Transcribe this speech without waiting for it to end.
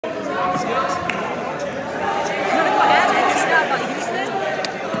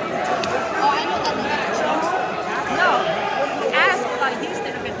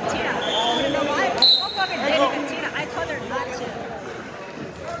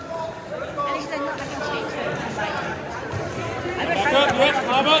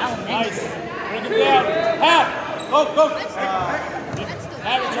How much? Nice. Bring him down. Half. Go.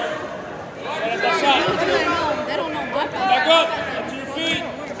 Have return. Set up that shot. They don't know what. Back up. Up to your feet.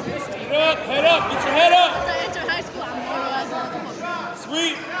 Head up. Get your head up. After I entered high school, I'm more or less a motherfucker.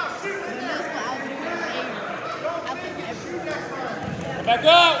 Sweet. In middle school, I was a baby. Back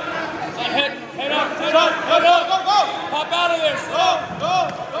up. Head up. Go. Pop out of there. Go.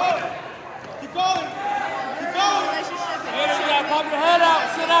 Keep going. Aiden, you gotta pop your head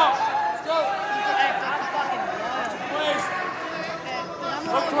out. Sit out. Let's go.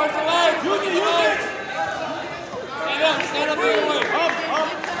 Up towards the legs. Use it. Stand up the other way. Up.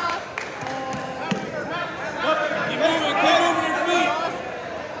 Keep moving your feet.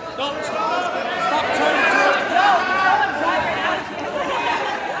 Don't stop turning towards the ground.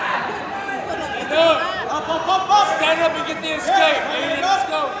 Stand up and get the escape. Aiden, let's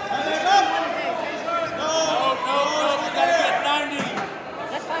go. No. You gotta get 90. He's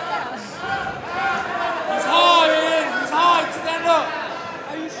high, Aiden. He's high. Stand up.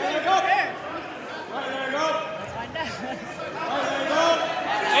 Are you sure? Right there, go. Let's find out.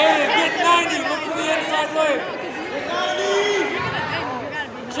 Aiden, get 90. Look for the inside leg. Get 90.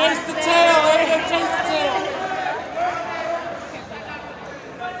 Chase the tail, Aiden. Chase the tail.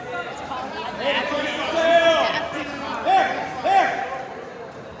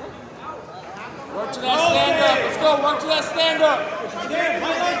 Work to that stand up. Let's go. Work to that stand up. Dominican up. You're ever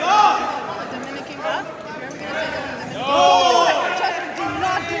gonna say Dominican? No. Don't do it. Trust me, do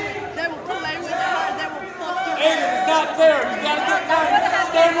not do it. They will play with your heart. They will fuck you. Aiden, it's not there. You gotta get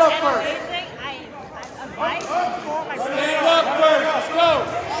 90. Stand up first. Stand up first. Let's go.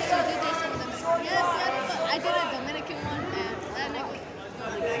 Also, did they some Dominican? Yes, I did a Dominican one, and that nigga.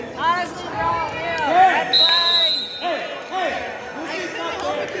 Honestly, bro, red flag. Hey.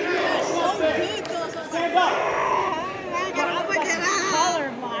 Stand up.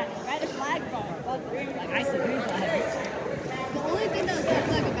 Colorblind. Red flag, bro. Fuck green flag. I said green flag. The only thing that was red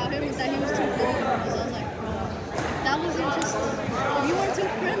flag about him was that he was too friendly. Because I was like, bro, if that wasn't just, if you weren't too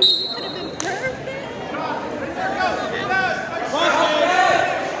friendly, you could have been perfect.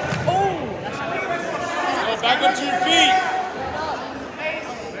 Oh, that's Back up to your feet.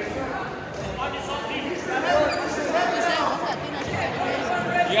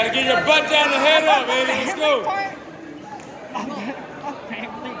 You gotta get your butt down and head up, baby. Let's go. Right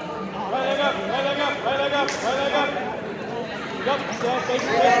leg up. Nice.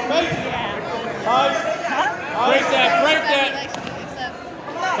 Break that.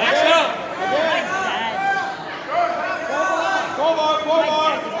 Back up. Go on.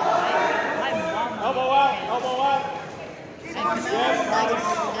 Elbow out.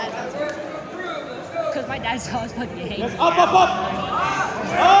 Because my dad saw us fucking hate. Yes, up.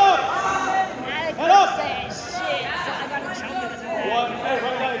 Head up. Saying shit, so I got in trouble because of that.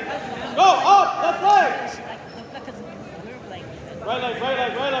 Right leg. Go up. Left leg. Because we were like. Right leg. Right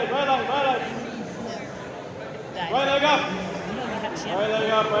leg up. Right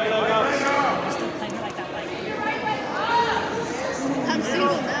leg up. We're still playing like that, like. I'm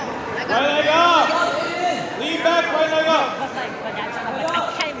single now. Right leg up. Lean back. Right leg up. But that's like, I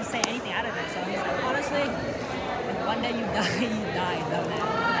can't even say anything out of it. So he's like, honestly, if one day you die, though, man.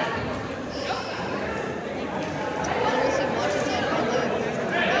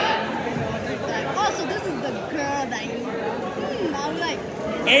 Also, this is the girl that you. I'm like.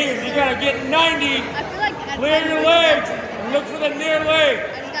 Aiden, you gotta get 90. I feel like. Clear your legs. Look for the near leg. I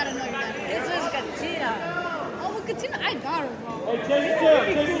just gotta know your dad. This is Katina. Oh, well, Katina, I got her, bro. Hey, chase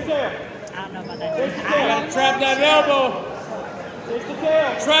the tail. I don't know about that. You gotta trap that elbow. Chase the tail.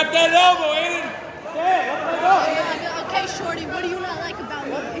 Trap that elbow, Aiden. Stand. Okay, shorty, what do you not like about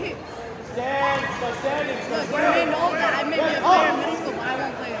me? Standing. Look, you may know that I may be a player in middle school, but I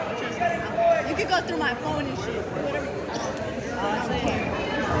won't play it. Trust me. You can go through my phone and shit. Whatever.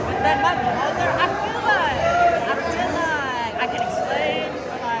 But then my mother, I feel like I can explain,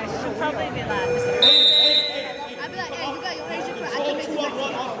 but like she'll probably be like disappointed. I'd be like, hey, you got your Asian friend. I can make you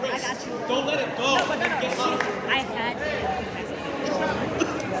Mexican. I got you. Don't let it go. No. I had Mexican.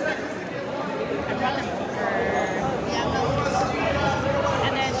 I brought them over. Yeah, no.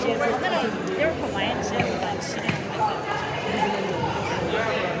 And then she was like, they were polite and shit, but like she didn't like that.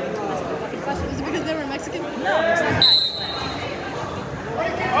 Is it because they were Mexican? No, it's not that. I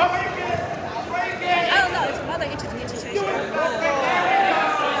don't know, it's another interesting situation.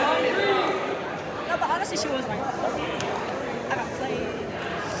 No, but honestly, she was like, I got played.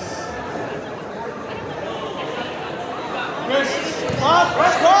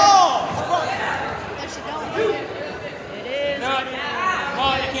 Let's go! If she don't, it is. No,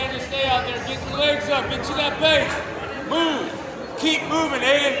 you can't just stay out there. Get your legs up. Get to that base. Move. keep moving,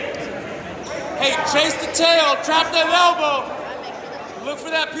 Aiden. Hey, chase the tail, trap that elbow. Look for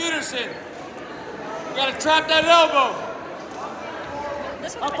that Peterson. You gotta trap that elbow.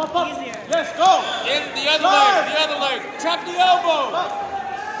 This one's easier. Yes, go. In the other leg, Trap the elbow.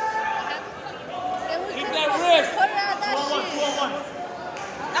 Keep that wrist. Put it out that 2-on-1, 2-on-1.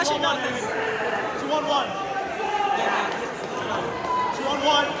 Actually, no. 2-on-1.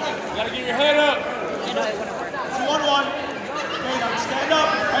 2-on-1. You gotta get your head up. I know it wouldn't work. 2-on-1. Okay, now stand up.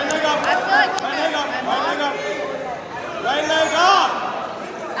 Right leg up. I feel like Right leg up. Right leg up. Right leg up.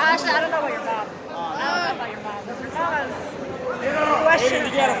 Actually, I don't know about your mom. I don't know about your mom. Your mom is Aiden,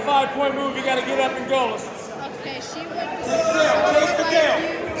 you got a 5-point move. You gotta get up and go. Okay, she went. Chase the tail.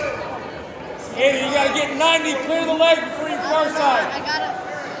 Aiden, you gotta get 90. Clear the leg before you far side. I got it.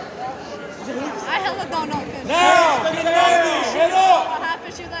 I hella don't know. Now, get 90. Head up. What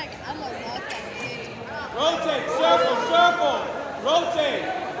happened? She was like, I'm gonna walk that bitch. Rotate. Circle. Circle. Rotate.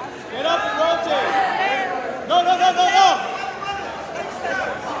 Get up and rotate. No.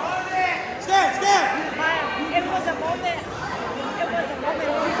 Stand. It was a moment.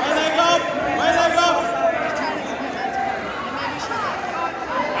 Right leg up. Right leg up.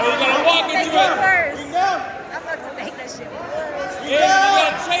 Hey, you gotta walk into it. Bring down. I'm about to make this shit worse. Aiden, you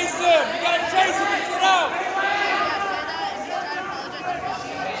gotta chase him. You gotta chase him and sit out.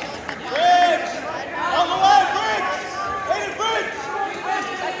 Bridge. On the way. Bridge. Aiden, bridge.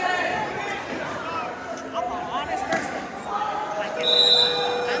 I'm an honest person. I can't do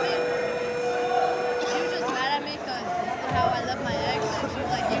I mean, she was just mad at me because how I left my ex, and she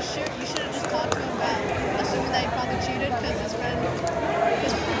was like, you should have just talked to him about assuming that he probably cheated because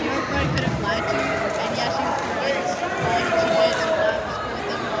your friend could have lied to you, and yeah, she was correct. Like, she did, so I was cool with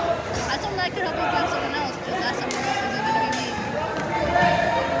him. I told him that I could help him find someone else, just ask someone else, is it going to be me?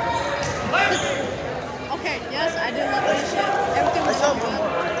 Okay, yes, I did love this shit. Everything was so good.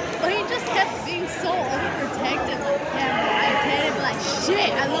 But he just kept being so overprotective. Like, damn, bro, I get it, but like, shit,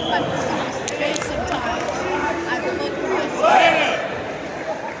 I love my person's face sometimes. I would look for myself.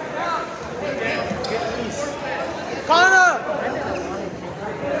 Connor.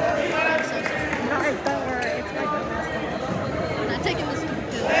 I'm so sorry. No, don't worry. It's like I'm not taking this stupid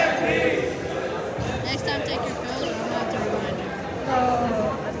pill. Next time, take your pills, or I'm gonna have to remind you. I'm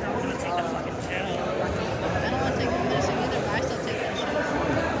not gonna take the fucking pill. I don't want to take the medicine either, but I still take that shit.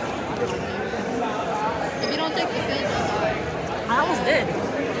 If you don't take the pills, you'll die. I almost did.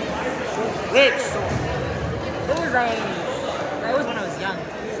 Rich. It was when I was young,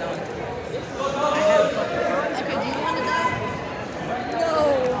 so I had a fucking. Okay, do you want to die? No,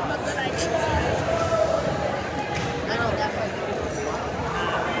 not that I did. I know that one.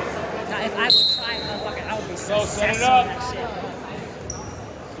 Now, if I would try, motherfucker, I would be so set it obsessed up. with that shit.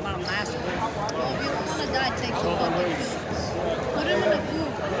 My master. Well, if you don't want to die, take the fucking pills. Put them in the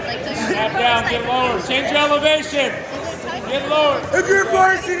food. Like, take Tap down, get lower. Change your elevation. Get lower. If you're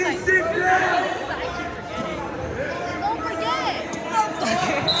varsity, sit down. Don't forget.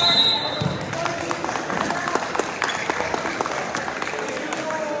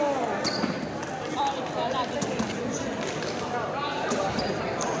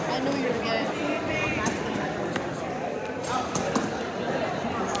 I knew you were gay.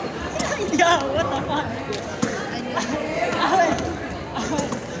 Yo, what the fuck?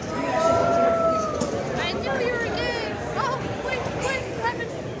 I knew you were gay. Oh, wait, what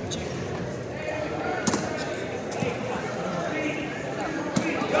happened?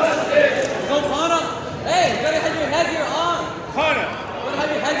 Go, Connor. Hey, you gotta have your headgear on. Hunter, You gotta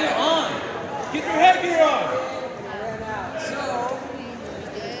have your headgear on. get your headgear on.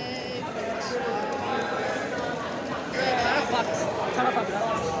 Gay for the show. Ton of fuck.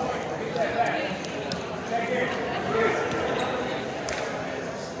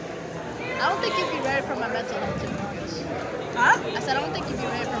 I don't think you'd be ready for my mental health, to be honest. Huh? I said, I don't think you'd be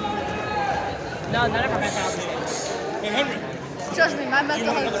ready for my mental health. No, none of our mental health is stable. Hey, Henry. Trust me, my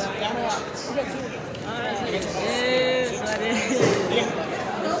mental health is fucked.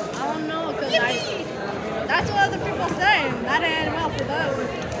 I don't know, because that's what other people say. That didn't end well for them.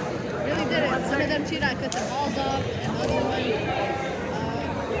 Really didn't. One of them cheated, I cut their balls off, and the other one,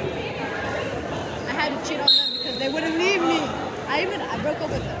 I had to cheat on them because they wouldn't leave me. I broke up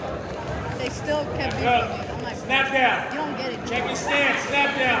with them. They still kept being with me. I'm like, Snap down. you don't get it. Check your stance.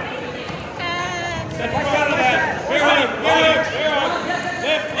 Snap down. Step in front of that. Bear hug.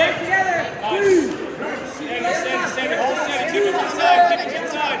 Lift. Together. Steady. Hold steady. Keep it to the side. Keep it to the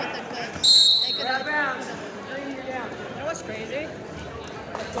side. They could have You know what's crazy?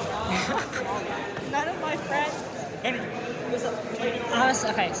 None of my friends. Henry. What's up?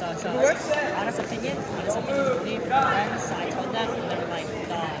 Okay, so honest opinion, me and my friends, so I told them, and they were like,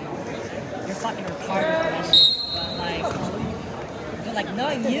 you're fucking retarded for that shit. But like, they're like, no,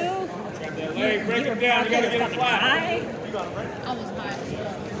 you. Break him down. You gotta get it flat. High, I was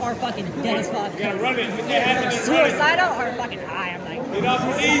high. or fucking dead as fuck. You gotta run it. Get that hand and run it. Suicidal or fucking high. I'm like, Get off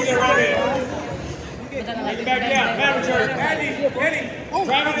your knees and run it. but then like, Get back down. Man return. Andy. Oh,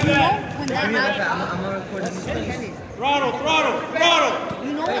 Drive into you know that. when that happened? Throttle.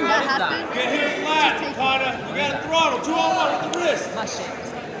 You know when that happened? Get him flat, Connor. You gotta throttle. 2 on 1 with the wrist. my shit.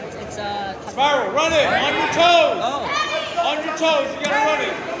 It's Spiral. Run it. On your toes. On your toes. You gotta run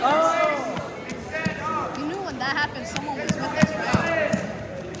it. You knew when that happened, someone was with us, right?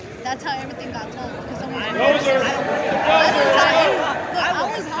 That's how everything got told. Because someone was with us. Dozer. I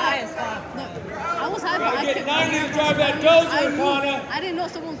was high as fuck. Look, I was high, but I Get could. 90 to drive that dozer, Connor. I didn't know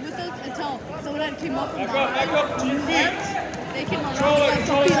someone was with us until someone came up from Back up to your feet. They came around. Control it,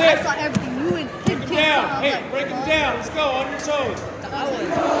 control his I hips. saw everything. You and him Break him came down. down. Hey, break him down. Let's go. On your toes. I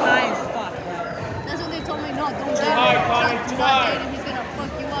was high as fuck, bro. That's what they told me. No, don't date high, him. Connor, Do too not high. date him. He's gonna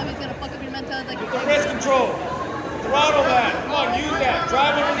fuck you up. He's gonna fuck up your mental health. Like, Get the wrist control. Throttle that. Come on, use that.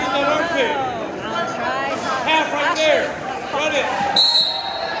 Drive underneath that armpit. I'll try. Half right there. Run it.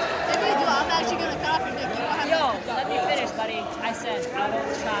 if you do, I'm actually gonna cut off your dick. You don't have Yo, to. let me finish, buddy. I said I will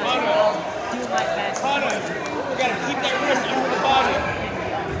try. Connor. I'll do my best. Connor, you gotta keep that wrist under the body.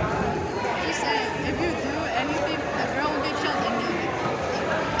 Just saying, if you do anything, the girl will get killed and you'll get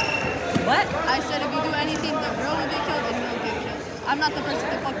killed. What? I said if you do anything, the girl will get killed and you'll get killed. I'm not the person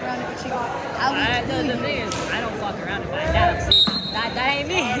to fuck around if a chick. I will kill The you. thing is, I don't fuck around to find out. See, that ain't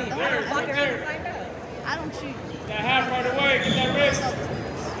me. I don't fuck around to find out. I don't cheat. That half right away. Get that wrist.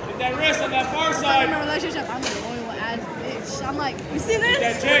 Get that wrist on that far I'm in side. a relationship. I'm a loyal ass bitch. I'm like, you see That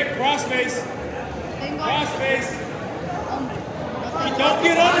this? Jake, cross face. Thing Cross going. face. Don't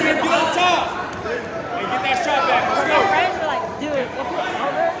get under him. Get on top. Hey, get that shot back. Let's My go. friends were like, dude, we'll put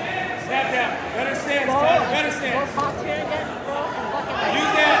over. Snap down. Better stance, Connor. Better Go stance. pop here again, bro, and fucking like,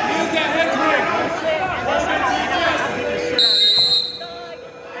 Use that head crank. shit, and Hold it to your chest. beat the shit out of you.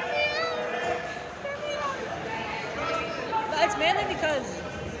 But it's mainly because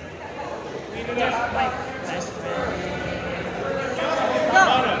Clean it they're up. my best friend. No,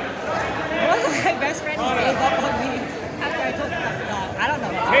 it wasn't my best friend who gave up on me after I told them that dog. I don't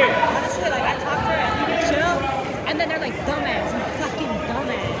know. Hey. Honestly, like I talked to her and we chill, and then they're like, dumbass, you fucking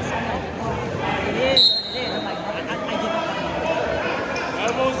dumbass. I'm like, oh, it is what it is. I'm like, bro, I give up on you.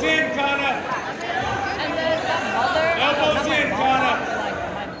 Elbows in, Connor. And then that mother, Elbows in, Connor. like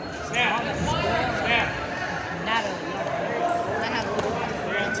my Snap. mom at school, Snap. Natalie. I have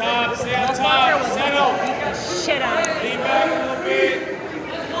Stay on top. Stay on Motherfucker top. was Settle. beat the shit out of me. Lean back a little bit.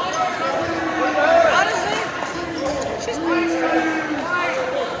 Honestly, she's pretty strong.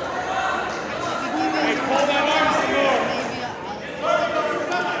 Hey, pull that arm some more.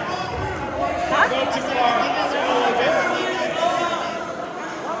 Go too far.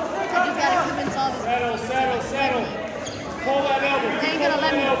 I just gotta convince all this. Settle. Pull that elbow. They ain't gonna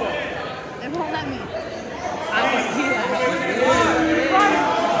let me. They won't let me. I can see that.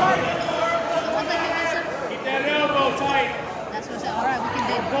 So once I convince her, Keep that elbow tight. that's what I said. All right, we can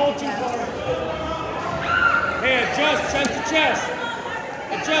date. Pull too far. Hey, adjust chest to chest.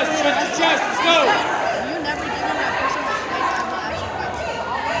 Adjust chest to chest. Let's go. You never give me that person the space I will actually fight you.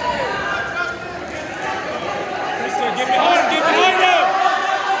 Listen, get behind him. Get behind him.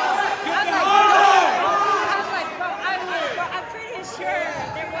 Get behind him. I'm like, bro, I'm pretty sure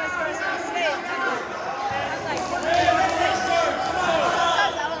there was first mistake. I'm like,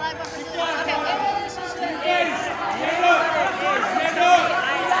 Sometimes I would like my person. okay, maybe this is the Face. Stand up. Stand up.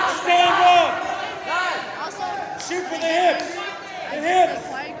 Stand up. Also, Shoot for the hips. The hips. stay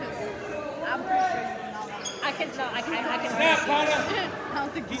quiet because I'm pretty sure you do not want to. I can Snap, Connor. I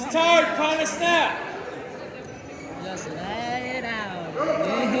don't think He's you want tired, Connor. Snap. just let it out. It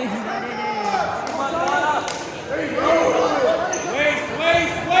is what it is.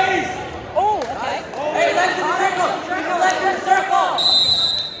 Waist. Oh, okay. Hey, left in circle! Circle, left in circle!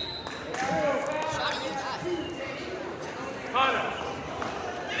 Connor.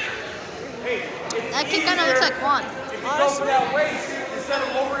 Hey, if That kid kind of looks like Juan. you go for that waist instead of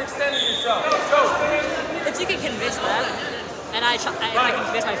overextending yourself. Let's go. If you can convince them, and if I can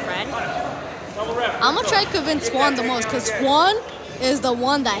convince my friend, Double ref. I'm gonna try to convince Juan the most because Juan is the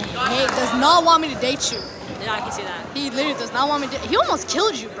one that does not want me to date you. then I can see that. He literally does not want me to. He almost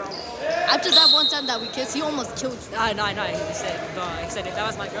killed you, bro. After that one time that we kissed, he almost killed you. I know. He said if that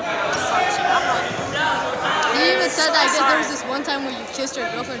was my girlfriend, I would suck shit up. He even said that I guess there was this one time where you kissed your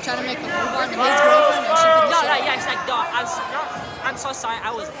girlfriend trying to make a move on his girlfriend and she No, didn't. yeah, he's like, dog, I'm so sorry.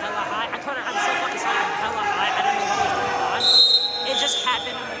 I was hella high. I told her I'm so fucking sorry. I'm hella high. I don't know what was going on. It just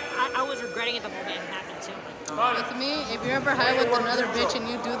happened. I was regretting it the moment it happened too. With me, if you're ever high with another bitch and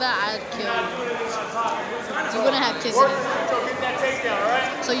you do that, I'd kill you. You wouldn't have kids anymore.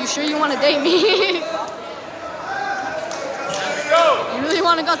 So you sure you want to date me? You really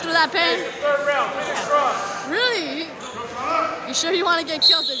want to go through that pain? Really? You sure you want to get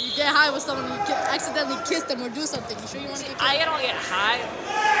killed if you get high with someone and you accidentally kiss them or do something? You sure you want to get killed? I don't get high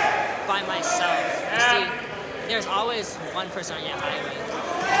by myself. You see, there's always one person I get high with.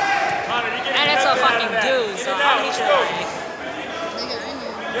 And it's a fucking dude, so how many should I like? Nigga, I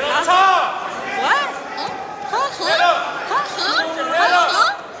knew. What? Huh?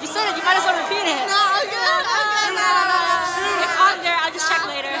 You said it, you might as well repeat it. No, I'm good. It's on there, I'll just check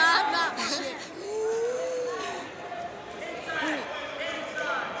later. Shit.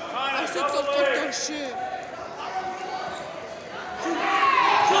 I said so fuck that shit.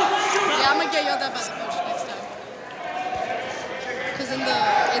 Yeah, I'm gonna get yelled at by the coach next time. Cause in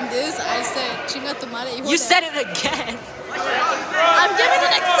this, I said, chinga tu madre, hijo de... You said it again. I'm giving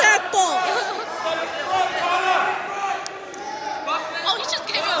an example.